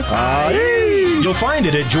Alabama? Aye. You'll find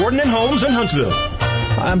it at Jordan and Holmes in Huntsville.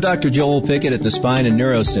 I'm Dr. Joel Pickett at the Spine and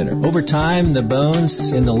Neuro Center. Over time, the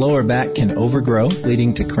bones in the lower back can overgrow,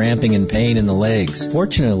 leading to cramping and pain in the legs.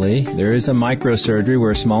 Fortunately, there is a microsurgery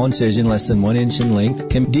where a small incision less than 1 inch in length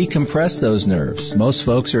can decompress those nerves. Most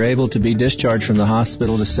folks are able to be discharged from the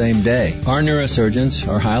hospital the same day. Our neurosurgeons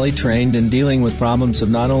are highly trained in dealing with problems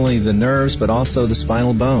of not only the nerves, but also the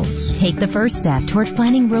spinal bones. Take the first step toward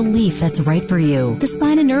finding relief that's right for you. The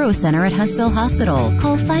Spine and Neuro Center at Huntsville Hospital.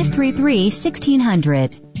 Call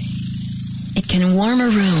 533-1600. It can warm a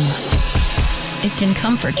room. It can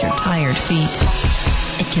comfort your tired feet.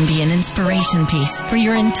 It can be an inspiration piece for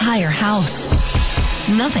your entire house.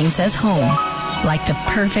 Nothing says home like the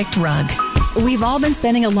perfect rug. We've all been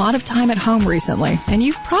spending a lot of time at home recently, and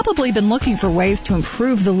you've probably been looking for ways to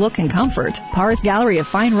improve the look and comfort. Parr's Gallery of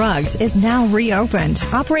Fine Rugs is now reopened.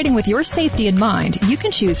 Operating with your safety in mind, you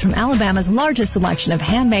can choose from Alabama's largest selection of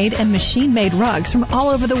handmade and machine-made rugs from all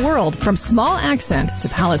over the world, from small accent to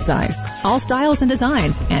palace size. All styles and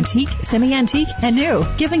designs, antique, semi-antique, and new,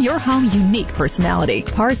 giving your home unique personality.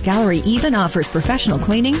 Parr's Gallery even offers professional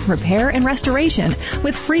cleaning, repair, and restoration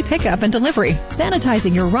with free pickup and delivery,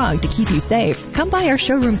 sanitizing your rug to keep you safe. Come by our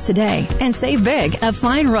showrooms today and save big. A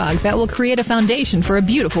fine rug that will create a foundation for a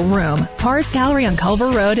beautiful room. Parr's Gallery on Culver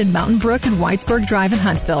Road in Mountain Brook and Whitesburg Drive in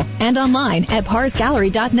Huntsville. And online at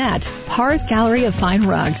parsgallery.net. Parr's Gallery of Fine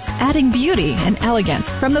Rugs, adding beauty and elegance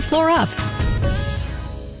from the floor up.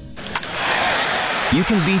 You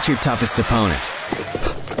can beat your toughest opponent.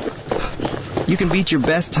 You can beat your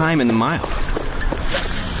best time in the mile.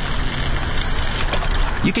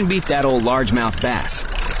 You can beat that old largemouth bass.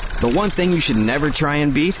 The one thing you should never try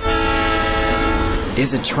and beat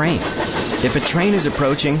is a train. If a train is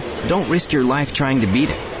approaching, don't risk your life trying to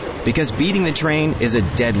beat it, because beating the train is a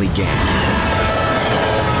deadly game.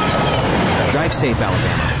 Drive safe,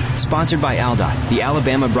 Alabama. Sponsored by ALDOT, the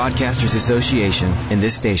Alabama Broadcasters Association, and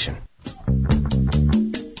this station.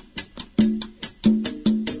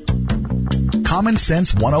 Common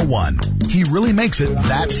Sense 101. He really makes it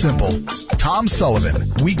that simple. Tom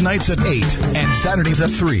Sullivan, weeknights at 8 and Saturdays at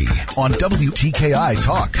 3 on WTKI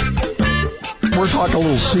Talk. We're talking a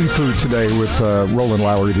little seafood today with Roland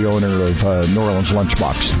Lowry, the owner of New Orleans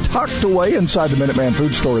Lunchbox, tucked away inside the Minuteman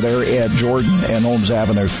Food Store there at Jordan and Holmes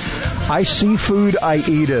Avenue. I see food, I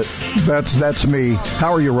eat it. That's me.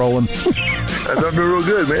 How are you, Roland? I'm doing real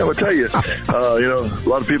good, man. I'll tell you. A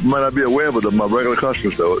lot of people might not be aware of it. My regular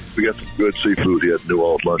customers, though, we got some good seafood here at New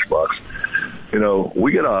Orleans Lunchbox.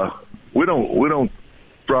 We don't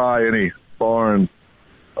fry any foreign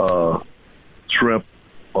shrimp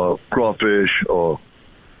or crawfish or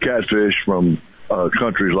catfish from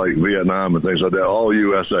countries like Vietnam and things like that. All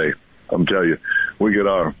USA. I'm telling you, we get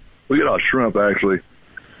our shrimp actually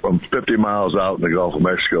from 50 miles out in the Gulf of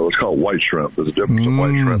Mexico. It's called white shrimp. There's a difference in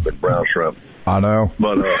white shrimp and brown shrimp. I know.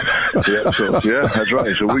 But that's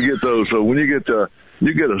right. So we get those. So when you get a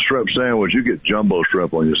shrimp sandwich, you get jumbo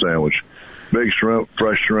shrimp on your sandwich. Big shrimp,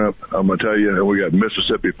 fresh shrimp. I'm gonna tell you, and we got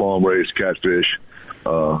Mississippi farm-raised catfish.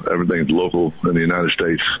 Everything's local in the United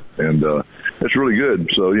States, and it's really good.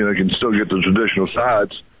 So you can still get the traditional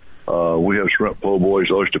sides. We have shrimp po' boys,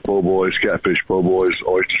 oyster po' boys, catfish po' boys,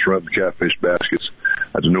 oyster shrimp, catfish baskets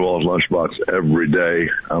at the New Orleans Lunchbox every day.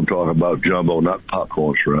 I'm talking about jumbo, not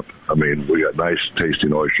popcorn shrimp. I mean, we got nice,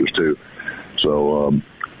 tasting oysters too. So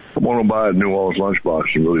come on by at New Orleans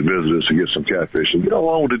Lunchbox and really visit us and get some catfish. And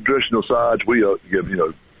along with the traditional sides, we give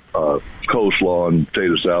coleslaw and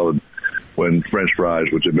potato salad, when French fries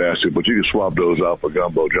with your basket, but you can swap those out for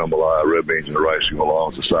gumbo, jambalaya, red beans, and rice to go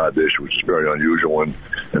along as a side dish, which is very unusual in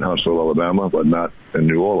Huntsville, Alabama, but not in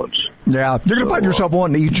New Orleans. Yeah, you're going to find yourself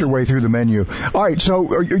wanting to eat your way through the menu. All right,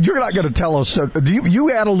 so you're not going to tell us,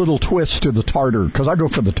 you add a little twist to the tartar, because I go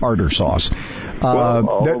for the tartar sauce.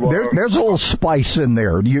 There's a little spice in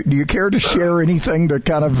there. Do you care to share anything to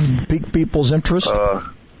kind of pique people's interest? You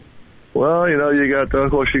got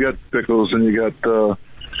pickles, and you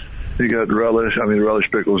got relish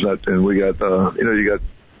pickles, and we got, you got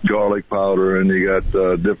garlic powder, and you got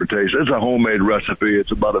different tastes. It's a homemade recipe.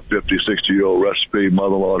 It's about a 50, 60-year-old recipe,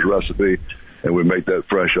 mother-in-law's recipe, and we make that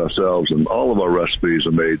fresh ourselves. And all of our recipes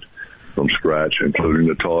are made from scratch, including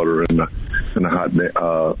the tartar and the hot,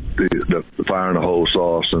 the fire in the hole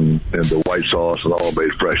sauce and the white sauce, and all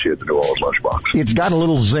made fresh here at the New Orleans Lunchbox. It's got a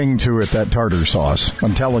little zing to it, that tartar sauce.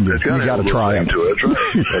 I'm telling you, you got to try it. That's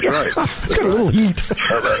right. It's got a little heat.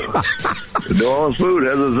 The New Orleans food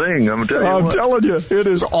has a zing. I'm telling you, it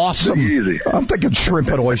is awesome. Easy. I'm thinking shrimp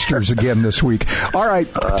and oysters again this week. All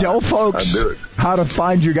right, tell folks how to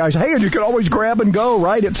find you guys. Hey, and you can always grab and go,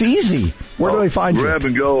 right? It's easy. Where do they find you? Grab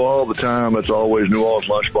and go all the time. It's always New Orleans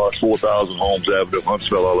Lunchbox, 4000 Holmes Avenue,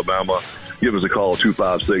 Huntsville, Alabama. Give us a call,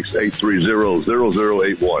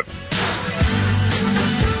 256-830-0081.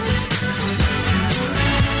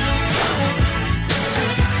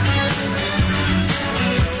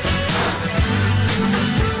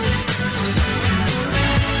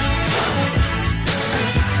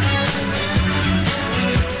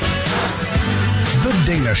 The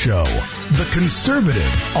Dana Show, the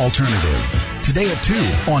conservative alternative. Today at 2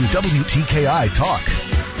 on WTKI Talk.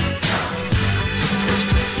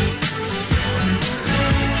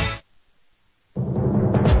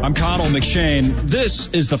 I'm Connell McShane. This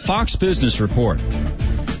is the Fox Business Report.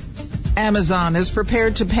 Amazon is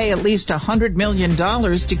prepared to pay at least $100 million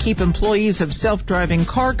to keep employees of self-driving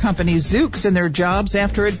car company Zoox in their jobs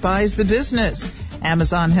after it buys the business.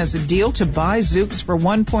 Amazon has a deal to buy Zoox for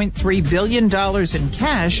 $1.3 billion in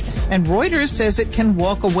cash, and Reuters says it can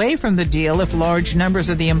walk away from the deal if large numbers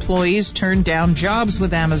of the employees turn down jobs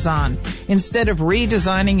with Amazon. Instead of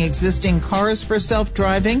redesigning existing cars for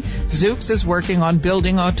self-driving, Zoox is working on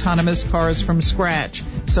building autonomous cars from scratch.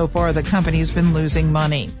 So far, the company's been losing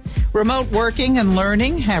money. Remote working and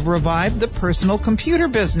learning have revived the personal computer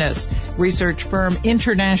business. Research firm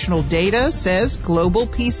International Data says global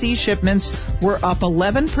PC shipments were up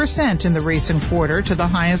 11% in the recent quarter, to the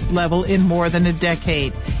highest level in more than a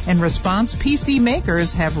decade. In response, PC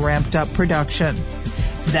makers have ramped up production.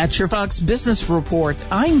 That's your Fox Business Report.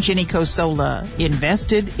 I'm Jenny Cosola,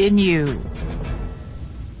 invested in you.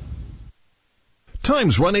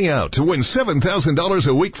 Time's running out to win $7,000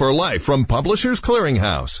 a week for life from Publishers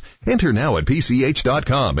Clearinghouse. Enter now at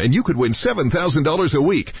PCH.com and you could win $7,000 a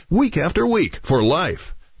week after week, for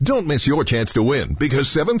life. Don't miss your chance to win, because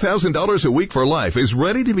 $7,000 a week for life is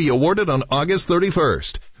ready to be awarded on August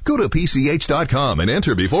 31st. Go to PCH.com and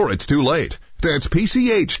enter before it's too late. That's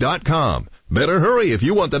PCH.com. Better hurry if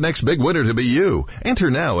you want the next big winner to be you. Enter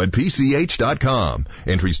now at PCH.com.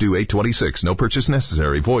 Entries due 8/26. No purchase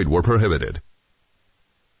necessary. Void where prohibited.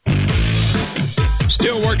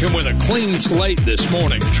 Still working with a clean slate this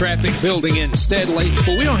morning. Traffic building in steadily.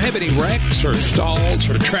 But we don't have any wrecks or stalls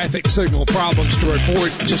or traffic signal problems to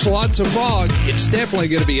report. Just lots of fog. It's definitely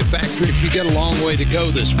going to be a factor if you get a long way to go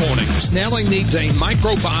this morning. Snelling needs a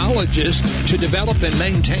microbiologist to develop and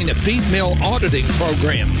maintain a feed mill auditing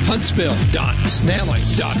program.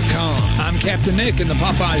 Huntsville.snelling.com. I'm Captain Nick in the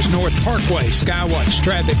Popeyes North Parkway Skywatch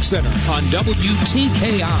Traffic Center on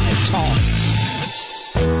WTKI Talk.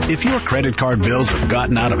 If your credit card bills have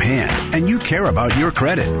gotten out of hand and you care about your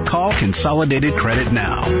credit, call Consolidated Credit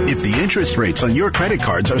now. If the interest rates on your credit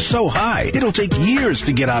cards are so high, it'll take years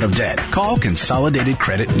to get out of debt. Call Consolidated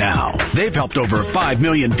Credit now. They've helped over 5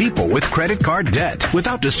 million people with credit card debt.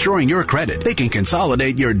 Without destroying your credit, they can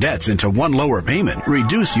consolidate your debts into one lower payment,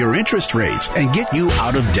 reduce your interest rates, and get you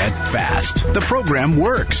out of debt fast. The program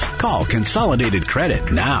works. Call Consolidated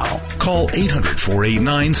Credit now. Call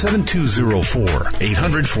 800-489-7204.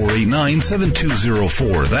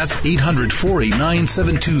 800-489-7204. That's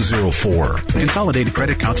 800-489-7204. Consolidated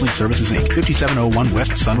Credit Counseling Services, Inc., 5701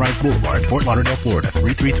 West Sunrise Boulevard, Fort Lauderdale, Florida,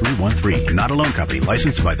 33313. Not a loan company.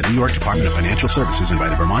 Licensed by the New York Department of Financial Services and by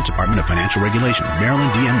the Vermont Department of Financial Regulation.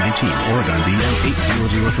 Maryland DM 19, Oregon DM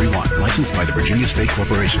 80031. Licensed by the Virginia State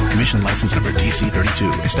Corporation. Commission license number DC 32.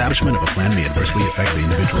 Establishment of a plan may adversely affect the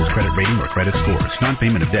individual's credit rating or credit scores.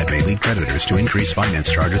 Non-payment of debt may lead creditors to increase finance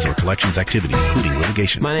charges or collections activity, including litigation.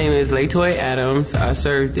 My name is Latoya Adams. I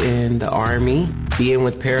served in the Army, being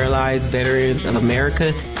with Paralyzed Veterans of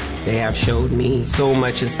America. They have showed me so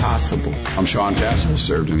much is possible. I'm Sean Castle,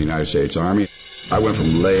 served in the United States Army. I went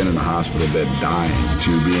from laying in a hospital bed dying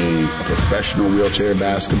to being a professional wheelchair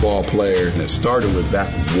basketball player. And it started with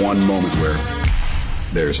that one moment where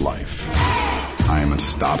there's life. I am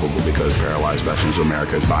unstoppable because Paralyzed Veterans of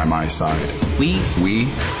America is by my side. We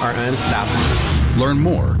are unstoppable. Learn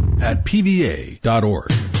more at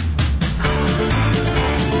pva.org.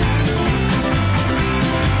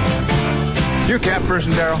 You a cat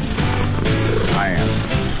person, Daryl? I am.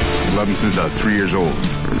 Love him since I was 3 years old.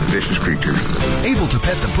 Vicious creature. Able to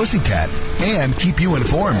pet the pussycat and keep you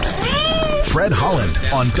informed. Fred Holland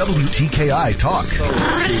on WTKI Talk.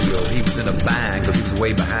 He was in a bind because he was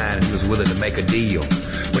way behind and he was willing to make a deal.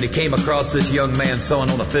 When he came across this young man sewing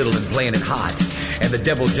on a fiddle and playing it hot, and the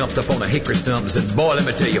devil jumped up on a hickory stump and said, "Boy, let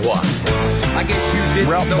me tell you what. I guess you didn't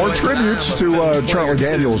know." Well, more tributes to Charlie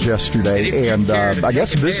Daniels yesterday, and I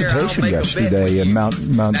guess visitation yesterday in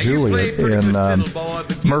Mount Juliet in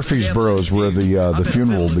Murfreesboro is where the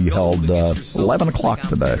funeral will be held 11 o'clock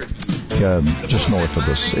today, just north of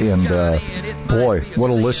us. And boy, what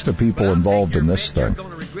a list of people involved in this thing.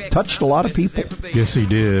 Touched a lot of people. Yes, he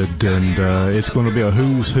did, and it's going to be a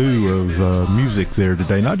who's who of music there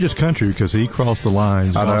today. Not just country, because he crossed the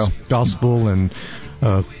lines. I know. Gospel and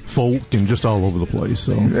folk and just all over the place.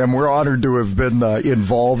 So, and we're honored to have been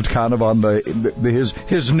involved kind of on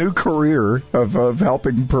his new career of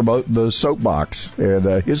helping promote the soapbox,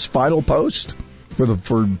 and his final post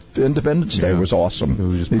for Independence Day was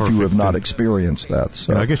awesome. If you have not experienced that,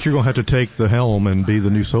 so I guess you're going to have to take the helm and be the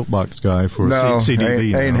new soapbox guy for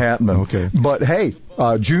CDB. Ain't happening. Okay, but hey,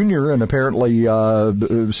 Junior and apparently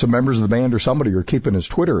some members of the band or somebody are keeping his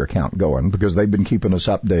Twitter account going because they've been keeping us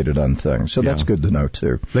updated on things. So that's good to know,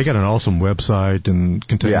 too. They got an awesome website and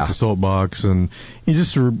contains the soapbox, and it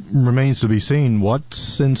just remains to be seen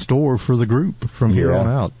what's in store for the group from here on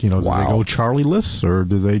out. You know, do they go Charlie-less, or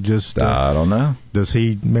do they just... I don't know. Does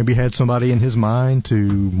he maybe had somebody in his mind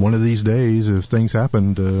to one of these days, if things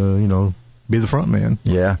happened, be the front man?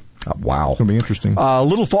 Yeah. Wow. It's going to be interesting.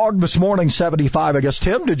 Little fog this morning, 75, I guess.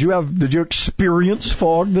 Tim, did you experience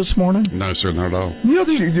fog this morning? No, sir, not at all.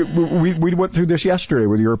 We went through this yesterday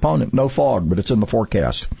with your opponent. No fog, but it's in the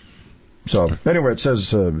forecast. So, anyway, it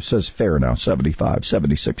says fair now, 75,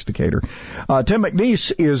 76 Decatur. Tim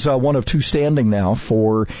McNeese is one of two standing now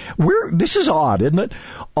for this is odd, isn't it?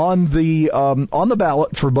 On the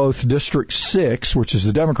ballot for both District 6, which is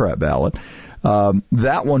the Democrat ballot,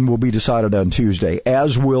 that one will be decided on Tuesday,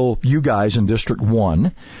 as will you guys in District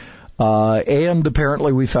 1. And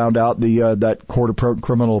apparently we found out that Court of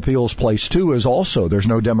Criminal Appeals place 2 is also, there's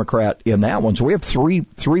no Democrat in that one. So we have three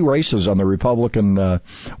races on the Republican,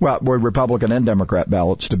 Republican and Democrat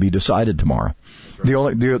ballots to be decided tomorrow.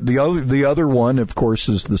 Right. The other one, of course,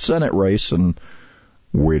 is the Senate race, and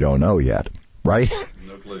we don't know yet, right?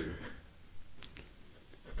 No clue.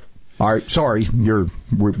 All right, sorry,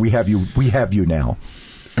 we have you now.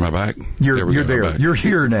 Am I back? You're there. You're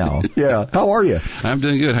here now. Yeah. How are you? I'm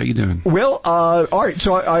doing good. How you doing? Well, all right.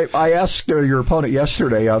 So I asked your opponent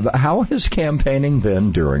yesterday, how has campaigning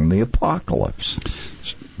been during the apocalypse?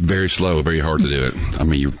 Very slow, very hard to do it. I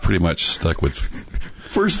mean, you're pretty much stuck with.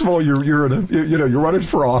 First of all, you're running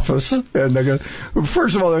for office, and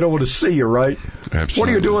first of all, they don't want to see you, right? Absolutely. What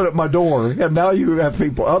are you doing at my door? And now you have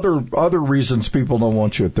people other reasons people don't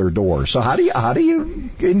want you at their door. So how do you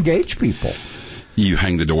engage people? You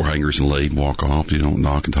hang the door hangers and leave, walk off. You don't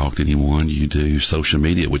knock and talk to anyone. You do social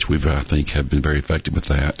media, which I think, have been very effective with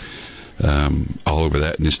that. All over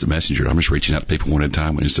that and Instant Messenger. I'm just reaching out to people one at a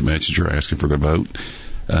time with Instant Messenger, asking for their vote.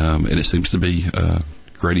 And it seems to be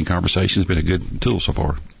creating conversation has been a good tool so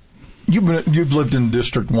far. You've lived in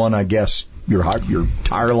District 1, I guess, your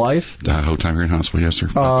entire life? The whole time here in Huntsville, yes, sir.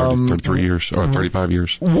 33 years, or 35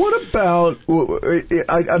 years. What about,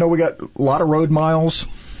 I know we got a lot of road miles,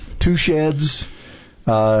 2 sheds.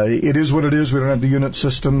 It is what it is. We don't have the unit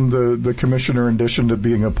system. The commissioner, in addition to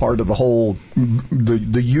being a part of the whole,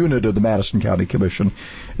 the unit of the Madison County Commission,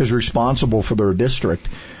 is responsible for their district.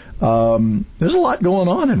 There's a lot going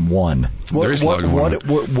on in one. There is a lot going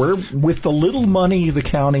on. With the little money the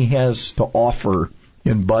county has to offer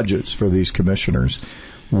in budgets for these commissioners,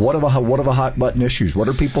 what are the hot button issues? What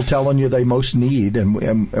are people telling you they most need,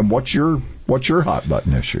 and what's your hot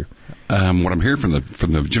button issue? What I'm hearing from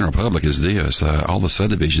the general public is this: all the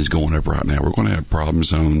subdivisions going up right now. We're going to have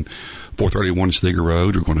problems on 431 Steger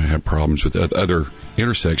Road. We're going to have problems with other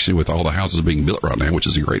intersections with all the houses being built right now, which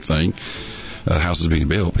is a great thing. Houses being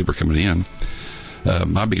built, people are coming in.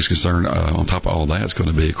 My biggest concern on top of all that is going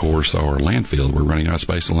to be, of course, our landfill. We're running out of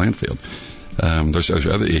space in the landfill. There's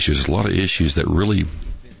other issues. There's a lot of issues that really,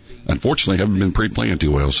 unfortunately, haven't been pre-planned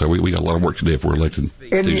too well. So we got a lot of work to do if we're elected.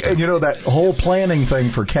 And that whole planning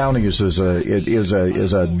thing for counties is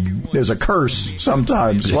a curse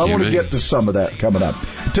sometimes. So I want to get to some of that coming up.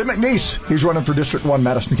 Tim McNeese, he's running for District 1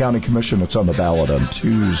 Madison County Commission. It's on the ballot on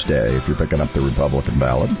Tuesday if you're picking up the Republican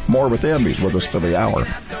ballot. More with him. He's with us for the hour.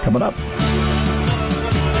 Coming up.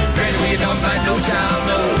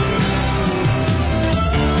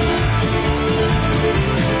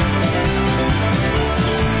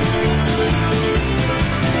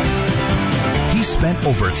 He spent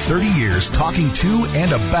over 30 years talking to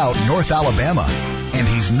and about North Alabama, and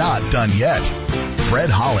he's not done yet. Fred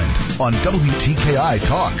Holland on WTKI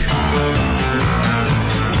Talk.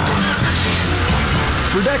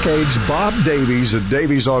 For decades, Bob Davies at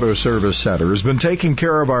Davies Auto Service Center has been taking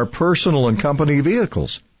care of our personal and company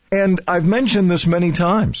vehicles. And I've mentioned this many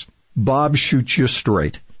times. Bob shoots you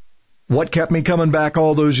straight. What kept me coming back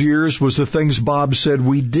all those years was the things Bob said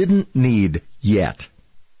we didn't need yet.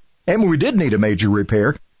 And when we did need a major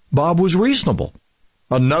repair, Bob was reasonable.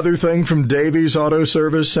 Another thing from Davies Auto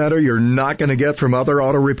Service Center you're not going to get from other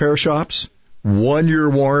auto repair shops? 1-year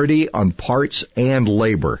warranty on parts and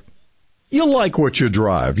labor. You like what you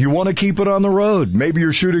drive. You want to keep it on the road. Maybe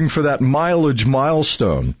you're shooting for that mileage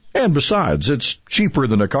milestone. And besides, it's cheaper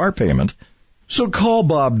than a car payment. So call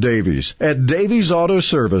Bob Davies at Davies Auto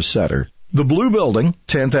Service Center. The Blue Building,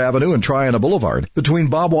 10th Avenue and Triana Boulevard, between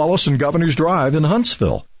Bob Wallace and Governor's Drive in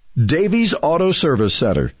Huntsville. Davies Auto Service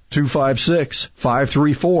Center,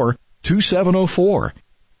 256-534-2704.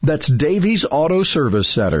 That's Davies Auto Service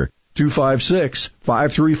Center,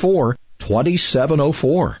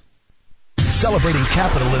 256-534-2704. celebrating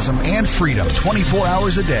capitalism and freedom 24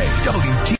 hours a day.